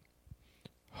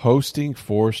 Hosting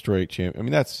four straight champ. I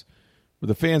mean, that's for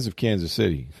the fans of Kansas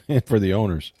City and for the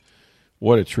owners.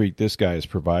 What a treat this guy has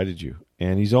provided you.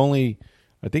 And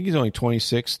I think he's only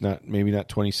 26, maybe not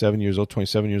 27 years old,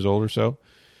 27 years old or so.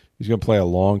 He's going to play a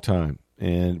long time.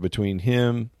 And between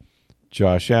him,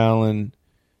 Josh Allen,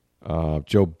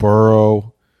 Joe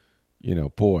Burrow,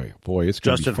 boy, it's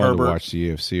going to be fun to watch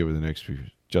the AFC over the next few years.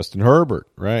 Justin Herbert,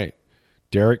 right.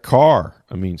 Derek Carr.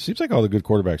 I mean, seems like all the good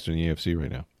quarterbacks are in the AFC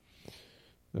right now.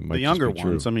 The younger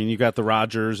ones. I mean, you got the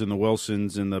Rodgers and the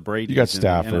Wilsons and the Bradys. You got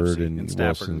Stafford and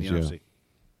Stafford Wilsons, in the NFC.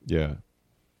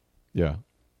 Yeah,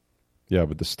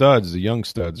 but the young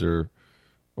studs are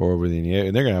over in the air,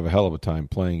 and they're going to have a hell of a time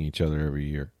playing each other every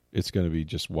year. It's going to be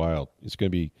just wild. It's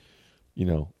going to be,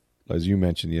 as you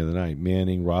mentioned the other night,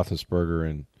 Manning,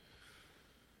 Roethlisberger,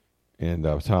 and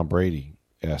Tom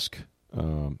Brady-esque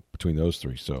between those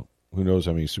three. So who knows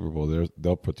how many Super Bowl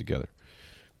they'll put together.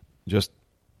 Just,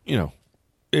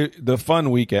 the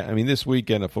fun weekend. I mean, this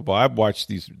weekend of football, I've watched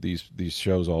these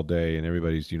shows all day, and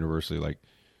everybody's universally like,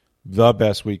 the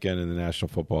best weekend in the National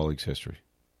Football League's history.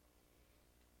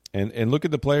 And look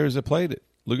at the players that played it.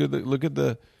 Look at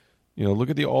the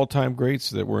all-time greats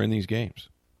that were in these games.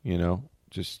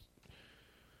 Just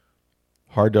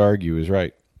hard to argue is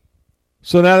right.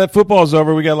 So now that football's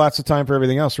over, we got lots of time for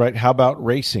everything else, right? How about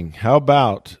racing? How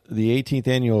about the 18th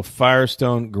annual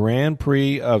Firestone Grand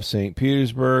Prix of St.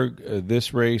 Petersburg?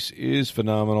 This race is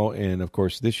phenomenal, and of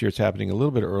course, this year it's happening a little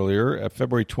bit earlier,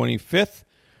 February 25th.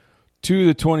 To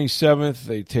the 27th,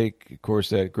 they take, of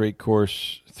course, that great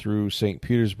course through St.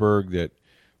 Petersburg that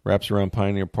wraps around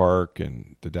Pioneer Park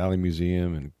and the Dali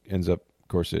Museum and ends up, of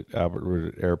course, at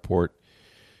Albert Airport.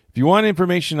 If you want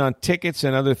information on tickets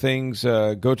and other things,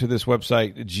 go to this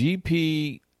website,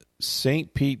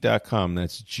 gpstpete.com.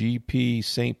 That's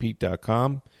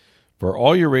gpstpete.com for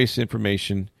all your race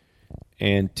information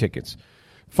and tickets.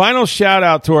 Final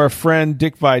shout-out to our friend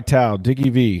Dick Vitale, Dickie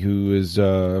V, who is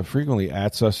frequently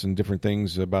at us in different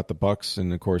things about the Bucs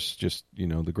and, of course, just,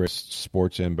 the greatest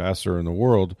sports ambassador in the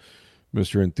world,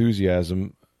 Mr.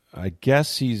 Enthusiasm. I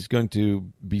guess he's going to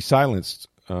be silenced,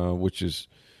 which is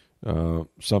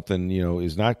something,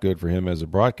 is not good for him as a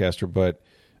broadcaster, but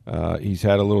he's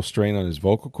had a little strain on his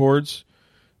vocal cords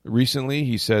recently.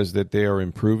 He says that they are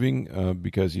improving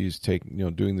because he's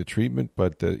doing the treatment,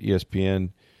 but the ESPN...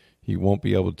 he won't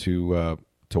be able to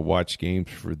watch games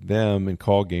for them and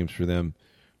call games for them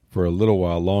for a little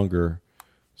while longer.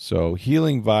 So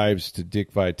healing vibes to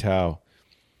Dick Vitale.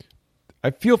 I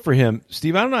feel for him.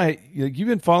 Steve, I don't know, you've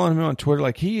been following him on Twitter.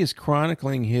 Like, he is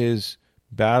chronicling his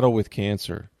battle with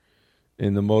cancer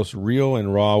in the most real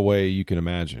and raw way you can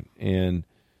imagine. And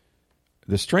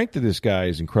the strength of this guy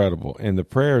is incredible. And the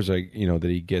prayers that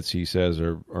he gets, he says,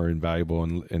 are invaluable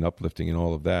and uplifting and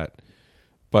all of that.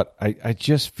 But I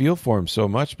just feel for him so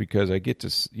much because I get to,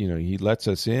 he lets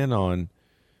us in on,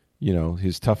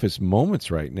 his toughest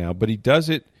moments right now. But he does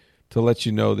it to let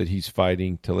you know that he's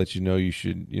fighting, to let you know you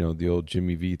should, the old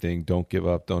Jimmy V thing, don't give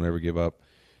up, don't ever give up.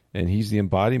 And he's the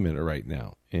embodiment of right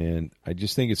now. And I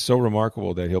just think it's so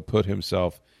remarkable that he'll put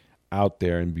himself out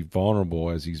there and be vulnerable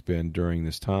as he's been during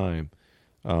this time,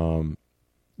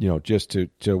 just to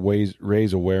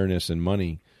raise awareness and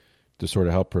money to sort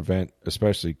of help prevent,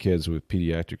 especially kids with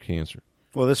pediatric cancer.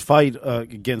 Well, this fight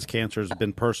against cancer has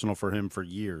been personal for him for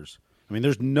years. I mean,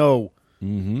 there's no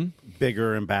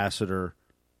bigger ambassador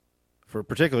for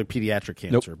particularly pediatric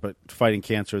cancer, but fighting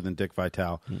cancer than Dick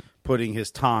Vitale, putting his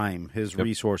time, his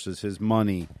resources, his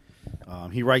money.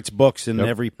 He writes books, and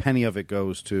every penny of it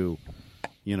goes to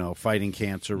fighting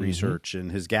cancer research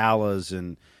and his galas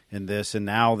and this. And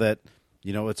now that,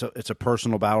 it's a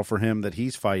personal battle for him that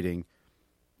he's fighting,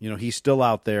 he's still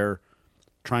out there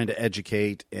trying to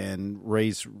educate and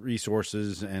raise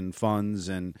resources and funds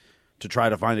and to try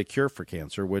to find a cure for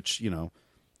cancer, which,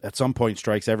 at some point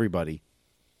strikes everybody.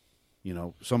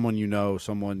 Someone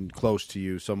someone close to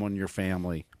you, someone in your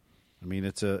family. I mean,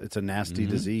 it's a nasty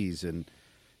disease, and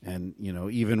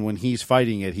even when he's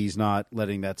fighting it, he's not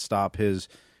letting that stop his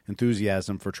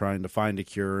enthusiasm for trying to find a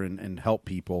cure and help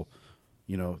people,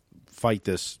 fight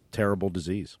this terrible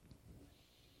disease.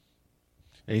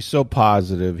 He's so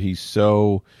positive. He's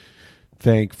so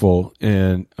thankful,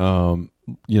 and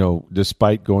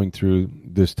despite going through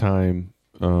this time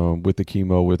with the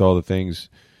chemo, with all the things,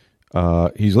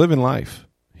 he's living life.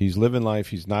 He's living life.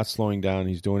 He's not slowing down.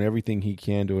 He's doing everything he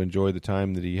can to enjoy the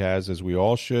time that he has, as we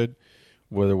all should,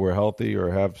 whether we're healthy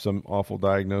or have some awful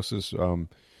diagnosis.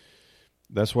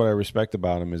 That's what I respect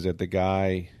about him, is that the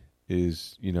guy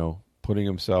is, putting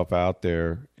himself out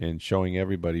there and showing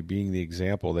everybody, being the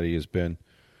example that he has been.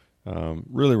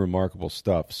 Really remarkable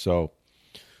stuff. So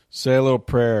say a little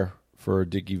prayer for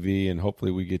Dickie V, and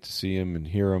hopefully we get to see him and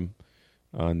hear him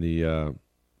on the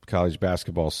college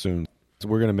basketball soon. So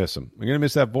we're going to miss him. We're going to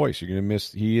miss that voice. You're going to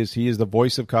miss. He is the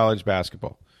voice of college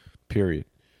basketball, period.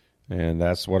 And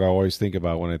that's what I always think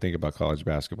about when I think about college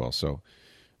basketball. So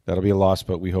that'll be a loss,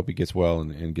 but we hope he gets well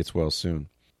and gets well soon.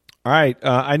 All right.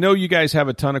 I know you guys have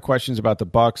a ton of questions about the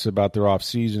Bucs, about their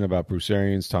offseason, about Bruce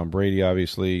Arians, Tom Brady,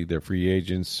 obviously, their free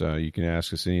agents. You can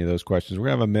ask us any of those questions. We're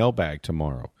going to have a mailbag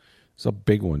tomorrow. It's a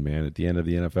big one, man, at the end of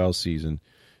the NFL season.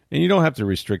 And you don't have to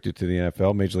restrict it to the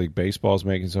NFL. Major League Baseball is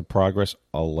making some progress,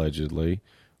 allegedly,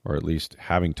 or at least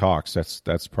having talks.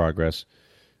 That's progress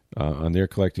on their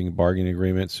collective bargaining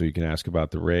agreement. So you can ask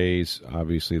about the Rays.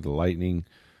 Obviously, the Lightning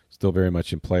still very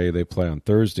much in play. They play on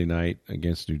Thursday night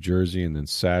against New Jersey, and then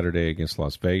Saturday against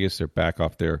Las Vegas. They're back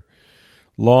off their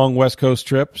long West Coast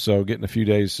trip, so getting a few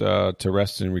days to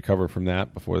rest and recover from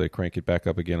that before they crank it back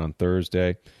up again on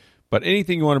Thursday. But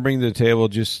anything you want to bring to the table,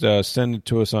 just send it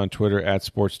to us on Twitter at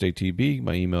SportsDayTB.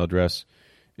 My email address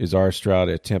is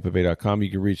rstroud@tampabay.com. You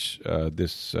can reach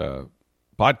this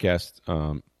podcast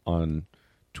on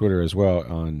Twitter as well,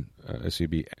 on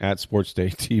SCB at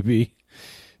SportsDayTB.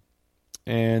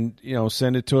 And,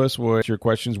 send it to us with your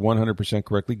questions 100%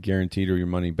 correctly, guaranteed, or your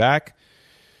money back.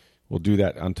 We'll do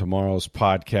that on tomorrow's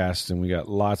podcast, and we got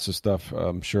lots of stuff,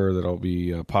 I'm sure, that'll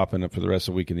be popping up for the rest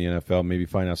of the week in the NFL. Maybe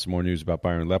find out some more news about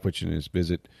Byron Leftwich and his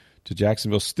visit to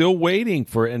Jacksonville. Still waiting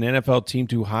for an NFL team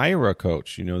to hire a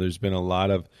coach. There's been a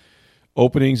lot of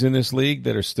openings in this league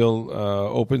that are still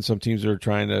open. Some teams are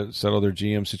trying to settle their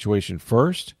GM situation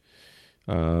first.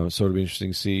 So it'll be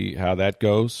interesting to see how that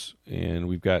goes. And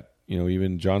we've got,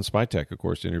 even John Spytek, of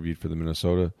course, interviewed for the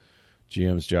Minnesota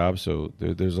GM's job. So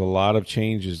there's a lot of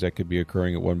changes that could be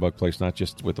occurring at One Buck Place, not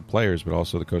just with the players, but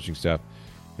also the coaching staff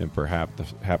and perhaps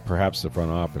the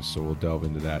front office. So we'll delve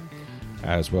into that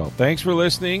as well. Thanks for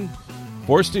listening.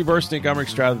 For Steve Versnick, I'm Rick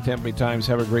Stroud of the Tampa Bay Times.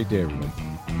 Have a great day, everyone.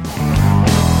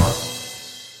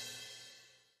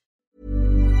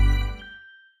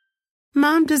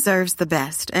 Mom deserves the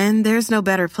best, and there's no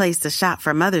better place to shop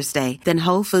for Mother's Day than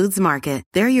Whole Foods Market.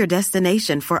 They're your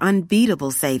destination for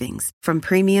unbeatable savings, from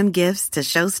premium gifts to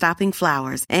show-stopping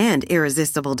flowers and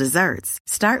irresistible desserts.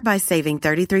 Start by saving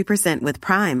 33% with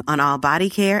Prime on all body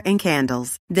care and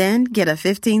candles. Then get a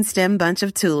 15-stem bunch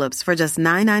of tulips for just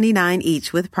 $9.99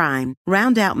 each with Prime.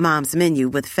 Round out Mom's menu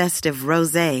with festive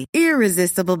rosé,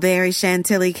 irresistible berry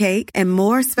chantilly cake, and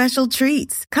more special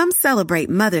treats. Come celebrate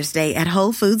Mother's Day at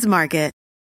Whole Foods Market.